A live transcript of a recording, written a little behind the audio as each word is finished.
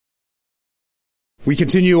We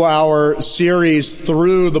continue our series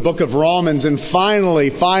through the book of Romans, and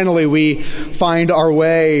finally we find our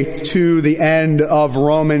way to the end of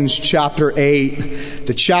Romans chapter 8.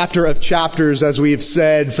 The chapter of chapters, as we've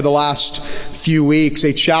said for the last few weeks,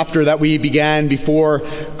 a chapter that we began before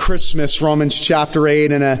Christmas, Romans chapter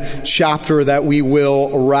 8, and a chapter that we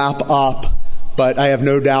will wrap up. But I have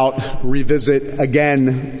no doubt revisit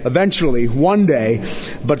again eventually, one day.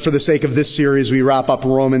 But for the sake of this series, we wrap up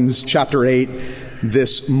Romans chapter 8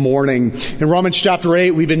 this morning. In Romans chapter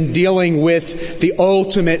 8, we've been dealing with the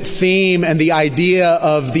ultimate theme and the idea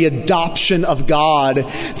of the adoption of God.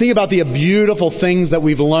 Think about the beautiful things that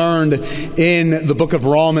we've learned in the book of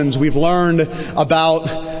Romans. We've learned about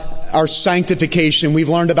our sanctification. We've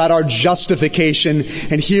learned about our justification.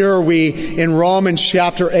 And here we, in Romans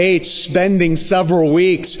chapter 8, spending several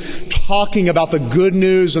weeks talking about the good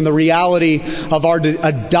news and the reality of our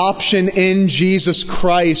adoption in Jesus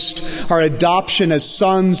Christ, our adoption as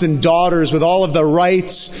sons and daughters with all of the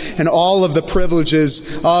rights and all of the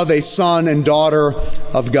privileges of a son and daughter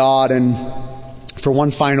of God. And for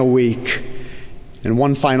one final week and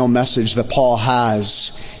one final message that Paul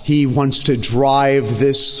has, he wants to drive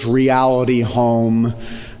this reality home,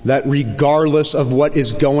 that regardless of what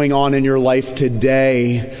is going on in your life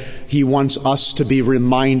today, he wants us to be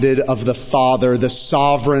reminded of the Father, the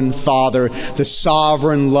sovereign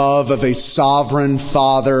love of a sovereign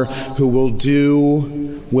Father who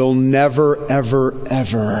will never, ever,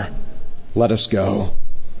 ever let us go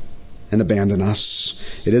and abandon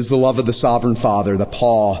us. It is the love of the sovereign Father that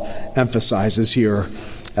Paul emphasizes here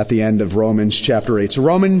at the end of Romans chapter 8. So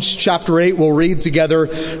Romans chapter 8, we'll read together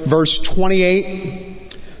verse 28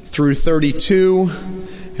 through 32,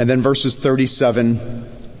 and then verses 37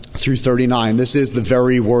 through 39. This is the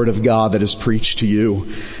very word of God that is preached to you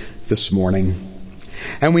this morning.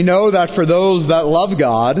 And we know that for those that love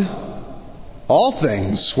God, all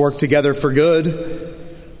things work together for good,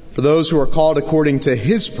 for those who are called according to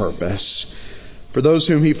his purpose. For those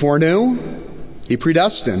whom he foreknew, he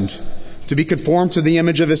predestined to be conformed to the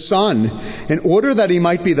image of his Son, in order that he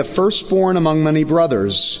might be the firstborn among many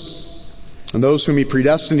brothers. And those whom he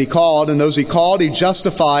predestined, he called, and those he called, he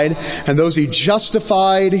justified, and those he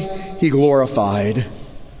justified, he glorified.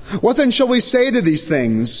 What then shall we say to these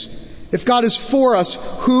things? If God is for us,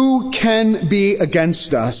 who can be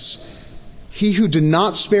against us? He who did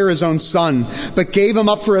not spare his own Son, but gave him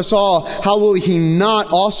up for us all, how will he not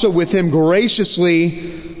also with him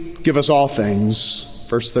graciously give us all things?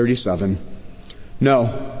 Verse 37.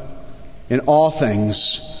 No, in all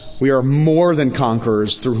things we are more than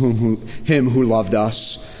conquerors through him who loved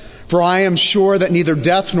us. For I am sure that neither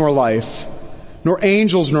death nor life, nor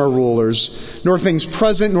angels nor rulers, nor things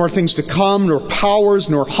present nor things to come, nor powers,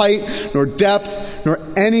 nor height, nor depth, nor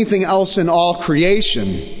anything else in all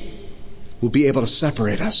creation will be able to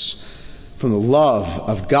separate us from the love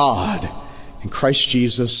of God in Christ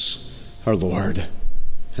Jesus our Lord.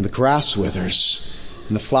 And the grass withers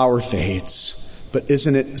and the flower fades, but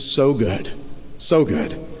isn't it so good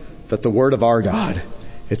that the word of our God,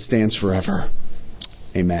 it stands forever.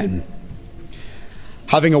 Amen.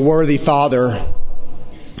 Having a worthy father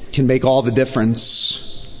can make all the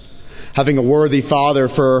difference. Having a worthy father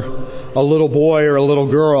for a little boy or a little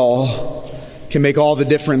girl can make all the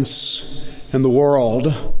difference in the world.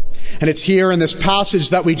 And it's here in this passage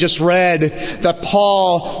that we just read that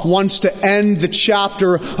Paul wants to end the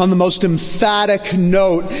chapter on the most emphatic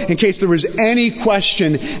note, in case there was any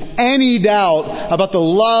question, any doubt about the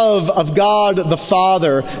love of God the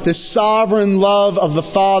Father, the sovereign love of the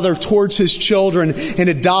Father towards his children in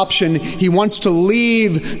adoption. He wants to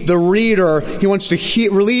leave the reader, he wants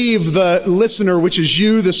to leave the listener, which is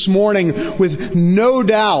you this morning, with no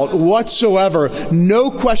doubt whatsoever, no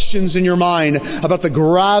questions in your mind about the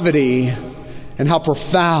gravity and how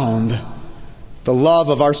profound the love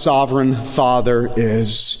of our sovereign Father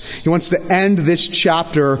is. He wants to end this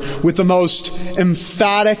chapter with the most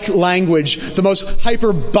emphatic language, the most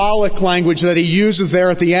hyperbolic language that he uses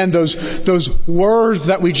there at the end, those words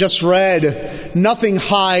that we just read. Nothing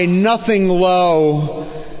high, nothing low.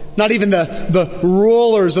 Not even the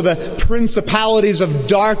rulers of the principalities of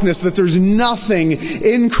darkness, that there's nothing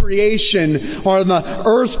in creation or on the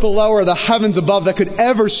earth below or the heavens above that could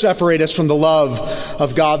ever separate us from the love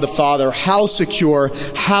of God the Father. How secure,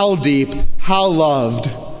 how deep, how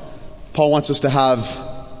loved. Paul wants us to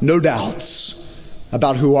have no doubts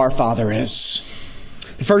about who our Father is.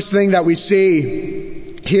 The first thing that we see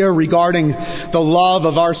here regarding the love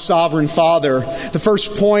of our sovereign Father, the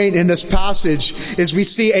first point in this passage is we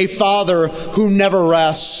see a Father who never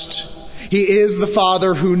rests. He is the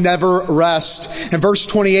Father who never rests. In verse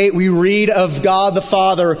 28, we read of God the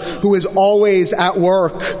Father who is always at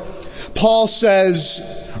work. Paul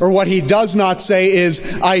says, or what he does not say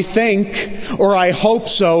is, I think, or I hope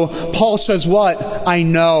so. Paul says what? I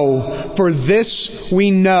know. For this we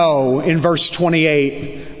know in verse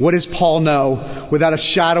 28. What does Paul know? Without a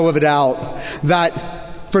shadow of a doubt,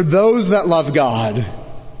 that for those that love God,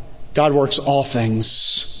 God works all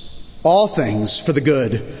things for the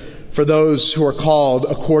good, for those who are called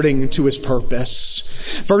according to his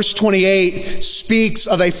purpose. Verse 28 speaks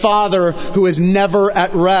of a Father who is never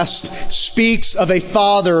at rest, speaks of a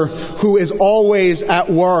Father who is always at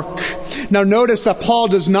work. Now notice that Paul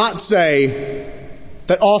does not say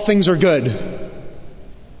that all things are good.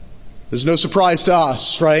 There's no surprise to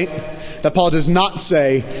us, right? That Paul does not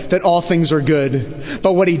say that all things are good.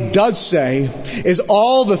 But what he does say is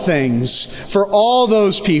all the things for all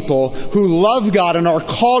those people who love God and are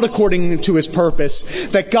called according to his purpose,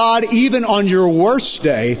 that God, even on your worst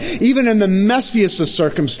day, even in the messiest of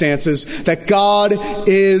circumstances, that God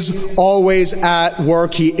is always at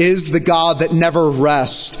work. He is the God that never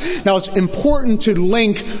rests. Now it's important to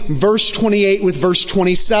link verse 28 with verse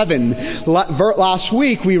 27. Last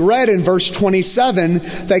week we read in verse 27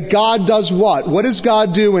 that God does what? What does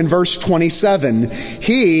God do in verse 27?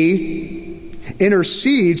 He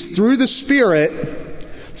intercedes through the Spirit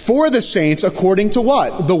for the saints according to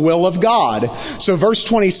what? The will of God. So verse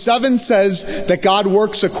 27 says that God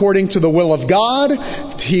works according to the will of God.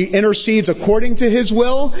 He intercedes according to his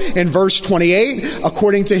will. In verse 28,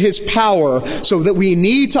 according to his power. So that we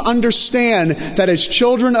need to understand that as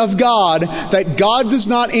children of God, that God does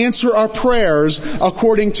not answer our prayers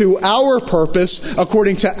according to our purpose,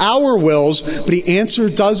 according to our wills, but he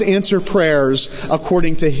does answer prayers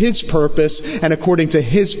according to his purpose and according to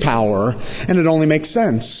his power. And it only makes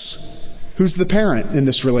sense. Who's the parent in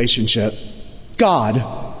this relationship?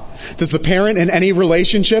 God. Does the parent in any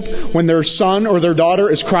relationship, when their son or their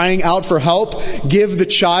daughter is crying out for help, give the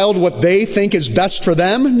child what they think is best for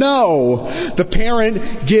them? No. The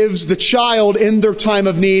parent gives the child in their time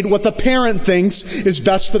of need what the parent thinks is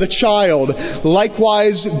best for the child.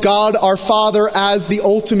 Likewise, God our Father, as the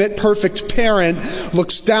ultimate perfect parent,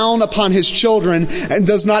 looks down upon his children and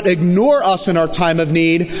does not ignore us in our time of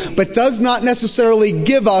need, but does not necessarily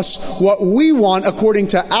give us what we want according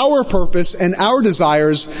to our purpose and our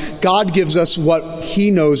desires. God gives us what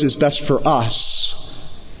he knows is best for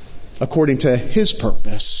us, according to his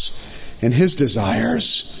purpose and his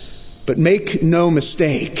desires. But make no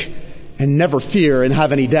mistake and never fear and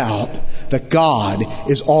have any doubt that God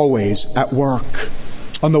is always at work.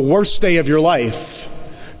 On the worst day of your life,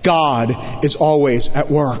 God is always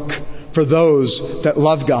at work for those that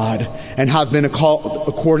love God and have been called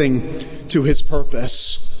according to his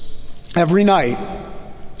purpose. Every night,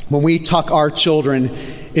 when we tuck our children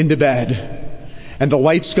into bed and the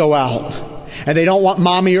lights go out and they don't want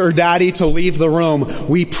mommy or daddy to leave the room,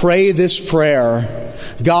 we pray this prayer.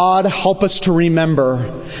 God, help us to remember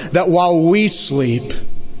that while we sleep,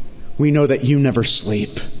 we know that you never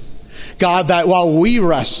sleep. God, that while we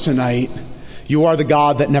rest tonight, you are the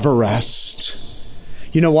God that never rests.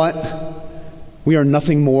 You know what? We are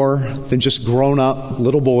nothing more than just grown-up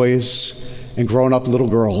little boys and grown-up little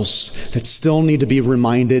girls that still need to be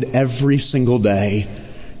reminded every single day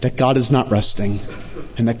that God is not resting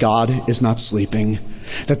and that God is not sleeping.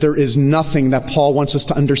 That there is nothing that Paul wants us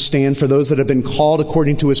to understand for those that have been called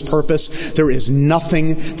according to his purpose. There is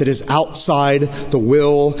nothing that is outside the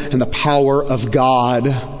will and the power of God.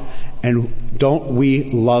 And don't we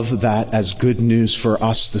love that as good news for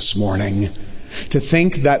us this morning? To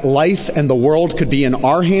think that life and the world could be in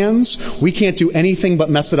our hands, we can't do anything but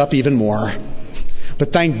mess it up even more.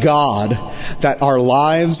 But thank God that our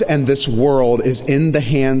lives and this world is in the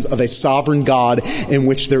hands of a sovereign God in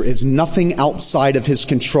which there is nothing outside of his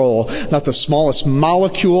control. Not the smallest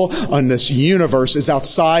molecule on this universe is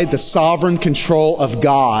outside the sovereign control of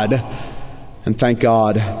God. And thank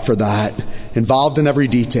God for that. Involved in every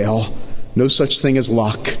detail. No such thing as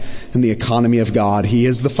luck in the economy of God. He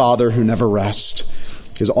is the Father who never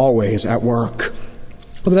rests. He is always at work.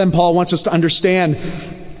 But then Paul wants us to understand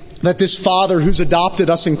that this Father who's adopted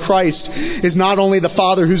us in Christ is not only the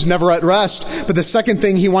Father who's never at rest, but the second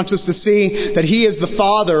thing he wants us to see, that he is the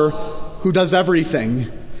Father who does everything.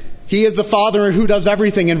 He is the Father who does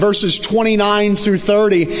everything. In verses 29 through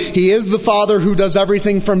 30, he is the Father who does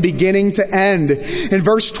everything from beginning to end. In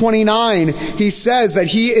verse 29, he says that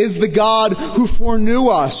he is the God who foreknew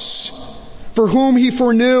us. For whom he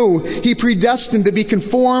foreknew, he predestined to be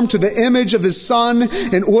conformed to the image of his Son,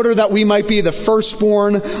 in order that we might be the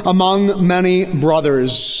firstborn among many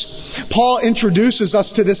brothers. Paul introduces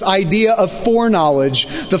us to this idea of foreknowledge,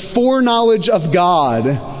 the foreknowledge of God.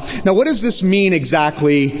 Now, what does this mean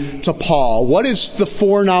exactly to Paul? What is the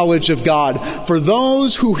foreknowledge of God? For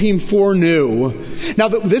those who he foreknew. Now,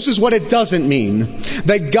 this is what it doesn't mean.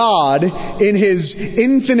 That God, in his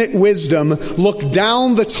infinite wisdom, looked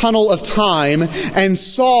down the tunnel of time and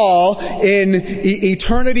saw in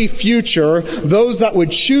eternity future those that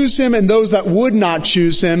would choose him and those that would not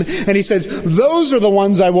choose him. And he says, those are the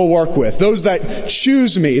ones I will work with. Those that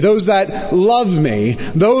choose me, those that love me,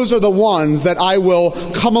 those are the ones that I will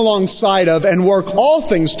come alongside of and work all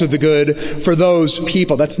things to the good for those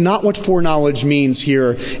people. That's not what foreknowledge means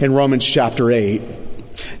here in Romans chapter 8.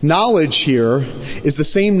 Knowledge here is the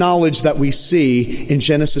same knowledge that we see in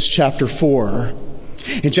Genesis chapter 4.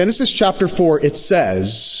 In Genesis chapter 4, it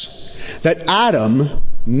says that Adam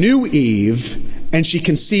knew Eve and she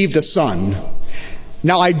conceived a son.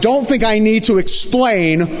 Now, I don't think I need to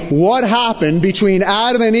explain what happened between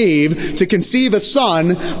Adam and Eve to conceive a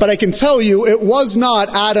son, but I can tell you it was not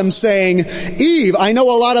Adam saying, Eve, I know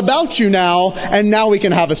a lot about you now, and now we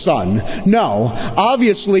can have a son. No.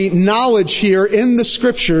 Obviously, knowledge here in the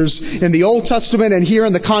scriptures, in the Old Testament and here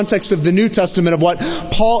in the context of the New Testament of what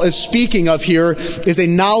Paul is speaking of here, is a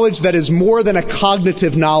knowledge that is more than a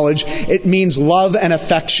cognitive knowledge. It means love and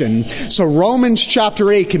affection. So Romans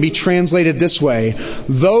chapter 8 can be translated this way.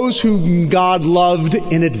 Those whom God loved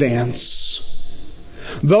in advance.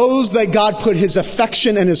 Those that God put his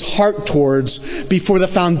affection and his heart towards before the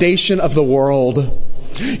foundation of the world.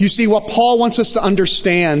 You see, what Paul wants us to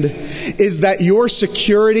understand is that your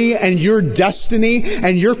security and your destiny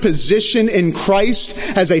and your position in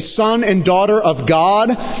Christ as a son and daughter of God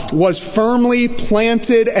was firmly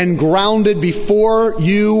planted and grounded before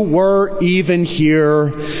you were even here,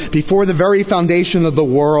 before the very foundation of the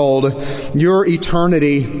world. Your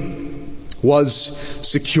eternity was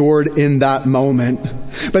secured in that moment.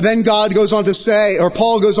 But then God goes on to say, or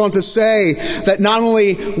Paul goes on to say, that not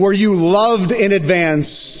only were you loved in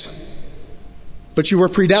advance, but you were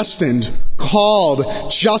predestined, called,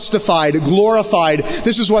 justified, glorified.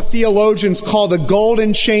 This is what theologians call the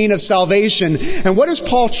golden chain of salvation. And what is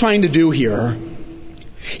Paul trying to do here?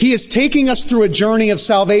 He is taking us through a journey of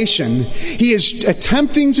salvation. He is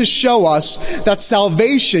attempting to show us that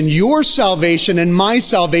salvation, your salvation and my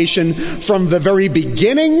salvation, from the very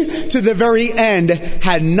beginning to the very end,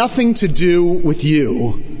 had nothing to do with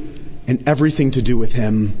you and everything to do with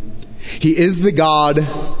him. He is the God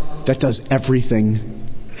that does everything.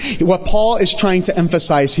 What Paul is trying to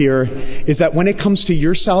emphasize here is that when it comes to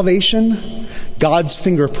your salvation, God's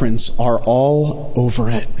fingerprints are all over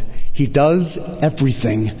it. He does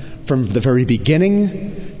everything from the very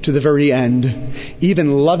beginning to the very end,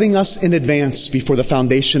 even loving us in advance before the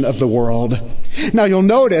foundation of the world. Now, you'll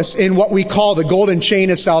notice in what we call the golden chain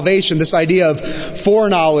of salvation, this idea of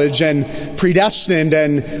foreknowledge and predestined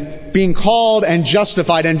and being called and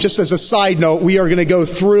justified. And just as a side note, we are going to go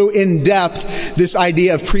through in depth this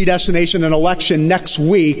idea of predestination and election next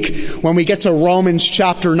week when we get to Romans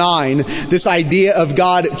chapter 9. This idea of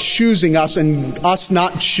God choosing us and us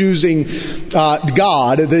not choosing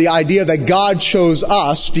God. The idea that God chose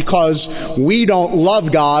us because we don't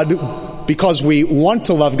love God because we want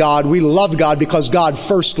to love God. We love God because God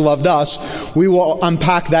first loved us. We will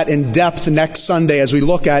unpack that in depth next Sunday as we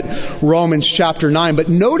look at Romans chapter 9. But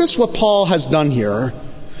notice what Paul has done here.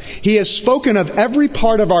 He has spoken of every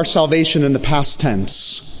part of our salvation in the past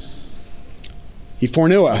tense. He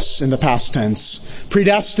foreknew us in the past tense,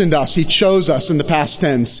 predestined us, he chose us in the past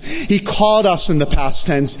tense, he called us in the past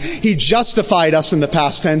tense, he justified us in the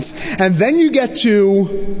past tense, and then you get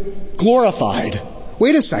to glorified.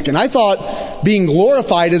 Wait a second, I thought being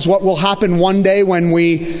glorified is what will happen one day when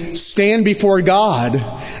we stand before God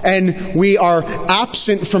and we are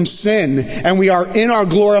absent from sin and we are in our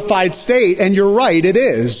glorified state. And you're right, it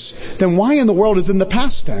is. Then why in the world is it in the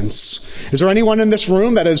past tense? Is there anyone in this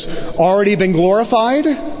room that has already been glorified?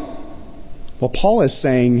 Well, Paul is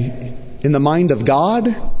saying, in the mind of God,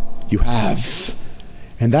 you have.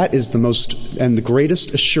 And that is the most and the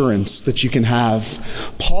greatest assurance that you can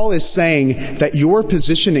have. Paul is saying that your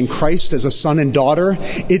position in Christ as a son and daughter,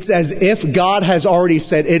 it's as if God has already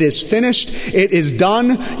said, it is finished, it is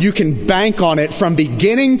done, you can bank on it from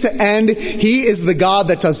beginning to end. He is the God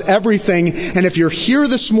that does everything. And if you're here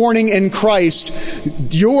this morning in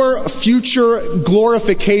Christ, your future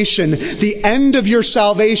glorification, the end of your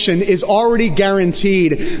salvation is already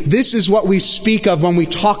guaranteed. This is what we speak of when we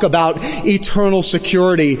talk about eternal security.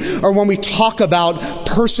 maturity, or when we talk about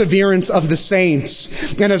perseverance of the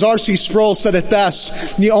saints. And as R.C. Sproul said it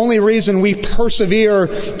best, the only reason we persevere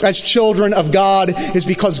as children of God is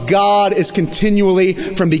because God is continually,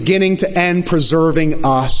 from beginning to end, preserving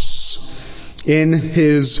us in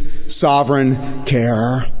his sovereign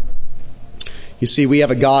care. You see, we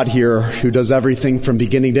have a God here who does everything from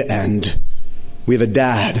beginning to end. We have a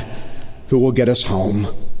dad who will get us home.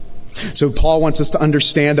 So Paul wants us to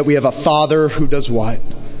understand that we have a Father who does what?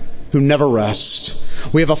 Who never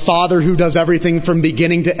rests. We have a Father who does everything from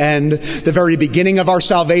beginning to end, the very beginning of our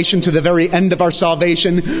salvation to the very end of our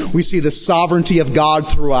salvation. We see the sovereignty of God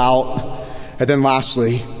throughout. And then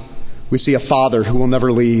lastly, we see a Father who will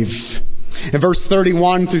never leave. In verse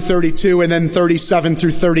 31 through 32 and then 37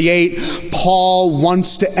 through 38, Paul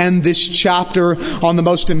wants to end this chapter on the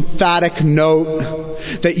most emphatic note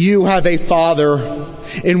that you have a Father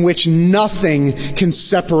in which nothing can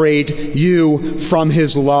separate you from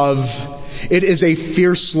his love. It is a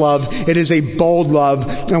fierce love. It is a bold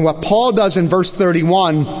love. And what Paul does in verse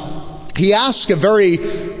 31, he asks a very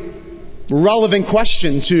relevant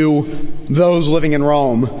question to those living in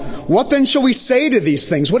Rome. What then shall we say to these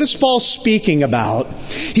things? What is Paul speaking about?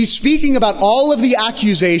 He's speaking about all of the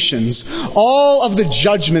accusations, all of the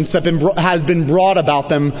judgments that has been brought about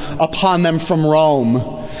them, upon them from Rome.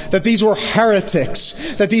 That these were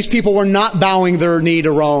heretics, that these people were not bowing their knee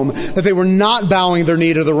to Rome, that they were not bowing their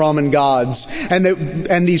knee to the Roman gods,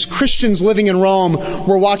 and these Christians living in Rome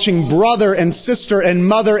were watching brother and sister and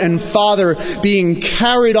mother and father being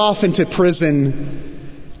carried off into prison.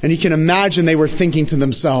 And you can imagine they were thinking to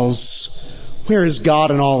themselves, where is God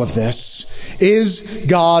in all of this? Is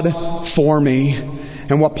God for me?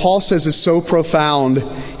 And what Paul says is so profound.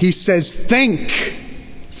 He says, think.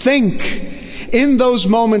 In those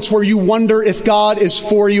moments where you wonder if God is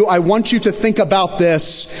for you, I want you to think about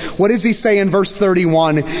this. What does he say in verse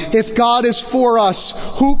 31? If God is for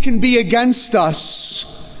us, who can be against us?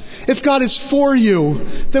 If God is for you,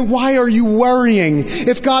 then why are you worrying?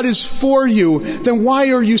 If God is for you, then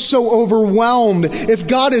why are you so overwhelmed? If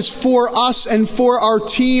God is for us and for our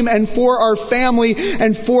team and for our family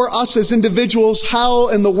and for us as individuals, how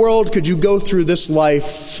in the world could you go through this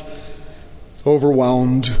life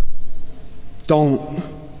overwhelmed? Don't.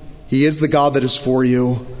 He is the God that is for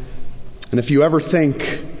you. And if you ever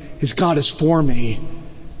think, his God is for me,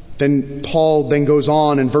 then Paul then goes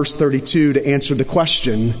on in verse 32 to answer the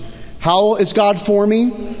question, how is God for me?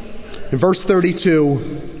 In verse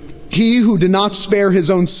 32, he who did not spare his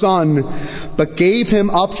own son, but gave him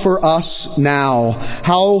up for us now,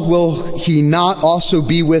 how will he not also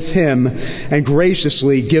be with him and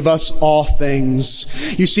graciously give us all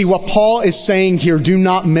things? You see, what Paul is saying here, do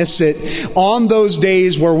not miss it. On those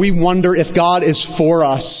days where we wonder if God is for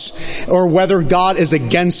us or whether God is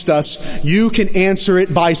against us, you can answer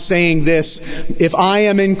it by saying this: if I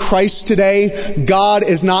am in Christ today, God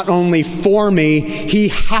is not only for me, he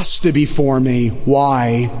has to be for me.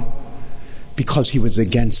 Why? Because he was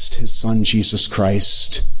against his son, Jesus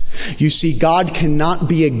Christ. You see, God cannot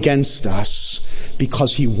be against us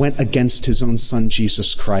because he went against his own son,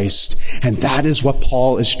 Jesus Christ. And that is what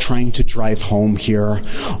Paul is trying to drive home here.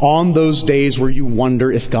 On those days where you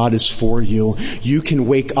wonder if God is for you, you can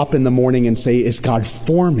wake up in the morning and say, is God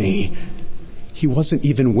for me? He wasn't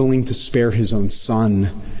even willing to spare his own son.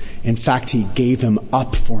 In fact, he gave him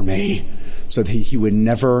up for me, so that he would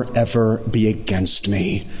never, ever be against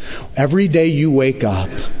me. Every day you wake up,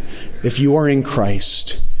 if you are in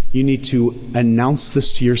Christ, you need to announce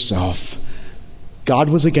this to yourself. God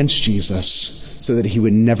was against Jesus so that he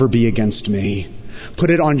would never be against me. Put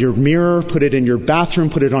it on your mirror, put it in your bathroom,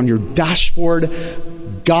 put it on your dashboard.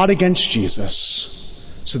 God against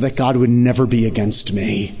Jesus so that God would never be against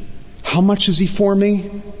me. How much is he for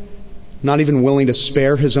me? Not even willing to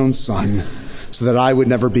spare his own son, so that I would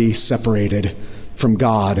never be separated from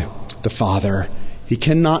God the Father. He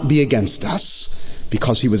cannot be against us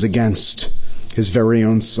because he was against his very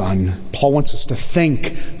own son. Paul wants us to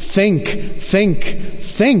think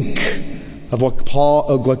of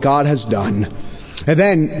what God has done. And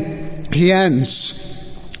then he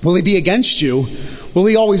ends, will he be against you? Will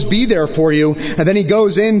he always be there for you? And then he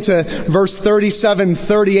goes into verse 37,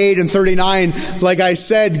 38, and 39, like I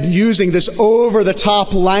said, using this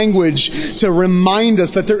over-the-top language to remind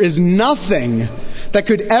us that there is nothing that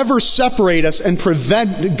could ever separate us and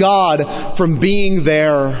prevent God from being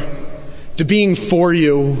there, to being for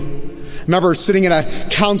you. I remember sitting in a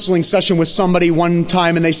counseling session with somebody one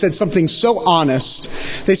time, and they said something so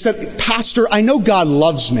honest. They said, Pastor, I know God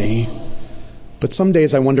loves me, but some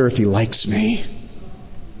days I wonder if he likes me.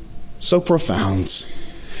 So profound.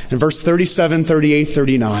 In verse 37, 38,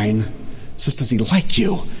 39, says, does he like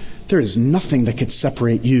you? There is nothing that could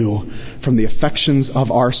separate you from the affections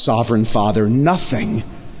of our sovereign Father. Nothing.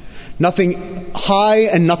 Nothing high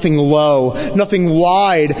and nothing low, nothing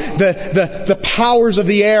wide, the powers of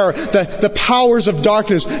the air, the powers of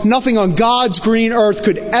darkness, nothing on God's green earth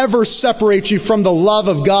could ever separate you from the love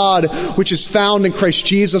of God, which is found in Christ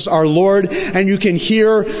Jesus our Lord. And you can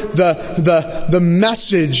hear the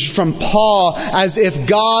message from Paul as if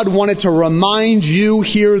God wanted to remind you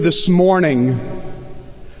here this morning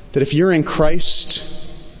that if you're in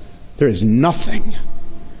Christ, there is nothing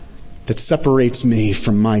that separates me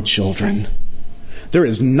from my children. There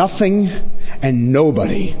is nothing and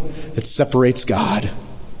nobody that separates God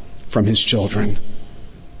from his children.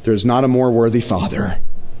 There is not a more worthy Father.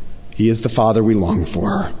 He is the Father we long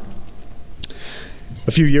for.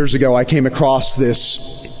 A few years ago, I came across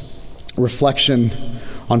this reflection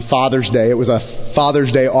on Father's Day. It was a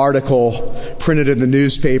Father's Day article printed in the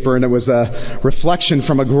newspaper, and it was a reflection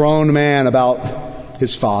from a grown man about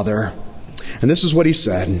his father. And this is what he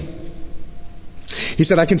said. He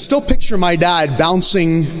said, I can still picture my dad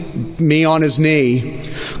bouncing me on his knee,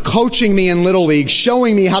 coaching me in Little League,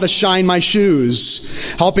 showing me how to shine my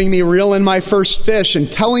shoes, helping me reel in my first fish,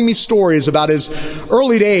 and telling me stories about his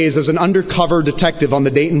early days as an undercover detective on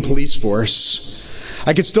the Dayton police force.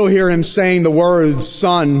 I could still hear him saying the words,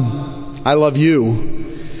 son, I love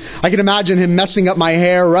you. I can imagine him messing up my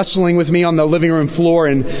hair, wrestling with me on the living room floor,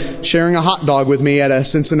 and sharing a hot dog with me at a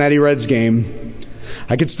Cincinnati Reds game.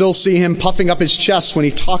 I could still see him puffing up his chest when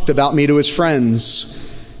he talked about me to his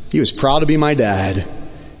friends. He was proud to be my dad.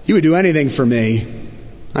 He would do anything for me.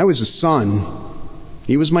 I was his son.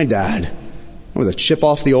 He was my dad. I was a chip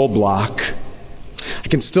off the old block. I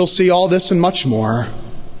can still see all this and much more,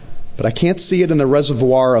 but I can't see it in the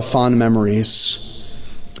reservoir of fond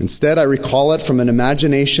memories. Instead, I recall it from an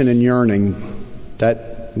imagination and yearning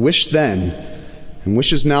that wished then and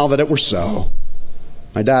wishes now that it were so.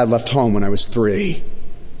 My dad left home when I was 3.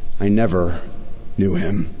 I never knew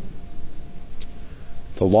him.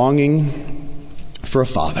 The longing for a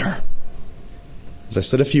father. As I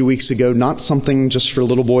said a few weeks ago, not something just for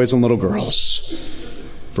little boys and little girls,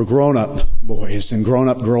 for grown-up boys and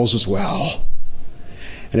grown-up girls as well.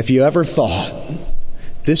 And if you ever thought,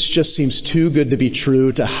 this just seems too good to be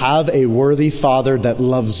true, to have a worthy Father that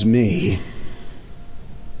loves me,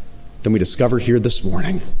 then we discover here this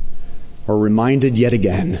morning, or reminded yet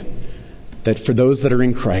again, that for those that are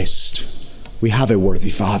in Christ, we have a worthy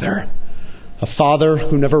Father. A Father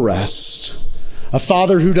who never rests. A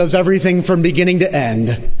Father who does everything from beginning to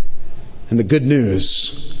end. And the good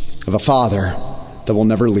news of a Father that will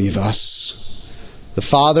never leave us. The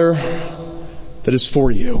Father that is for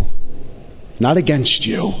you, not against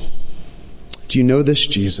you. Do you know this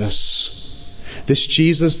Jesus? This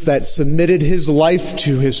Jesus that submitted his life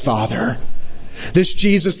to his Father. This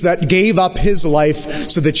Jesus that gave up his life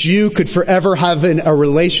so that you could forever have a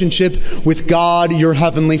relationship with God, your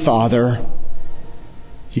heavenly Father.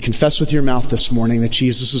 You confess with your mouth this morning that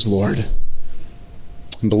Jesus is Lord,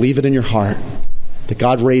 and believe it in your heart that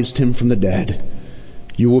God raised him from the dead.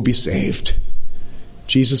 You will be saved.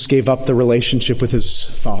 Jesus gave up the relationship with his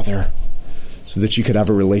Father so that you could have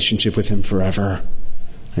a relationship with him forever.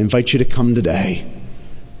 I invite you to come today.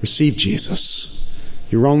 Receive Jesus,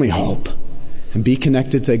 your only hope, and be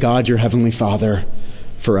connected to God, your heavenly Father,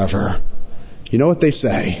 forever. You know what they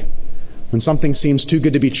say? When something seems too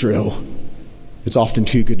good to be true, it's often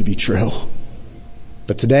too good to be true.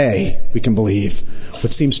 But today, we can believe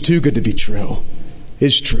what seems too good to be true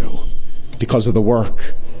is true because of the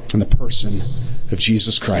work and the person of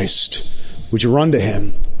Jesus Christ. Would you run to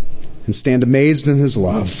him and stand amazed in his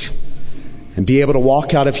love and be able to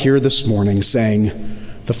walk out of here this morning saying,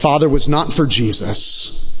 the Father was not for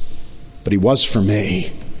Jesus, but he was for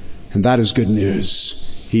me. And that is good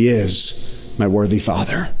news. He is my worthy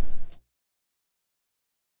Father.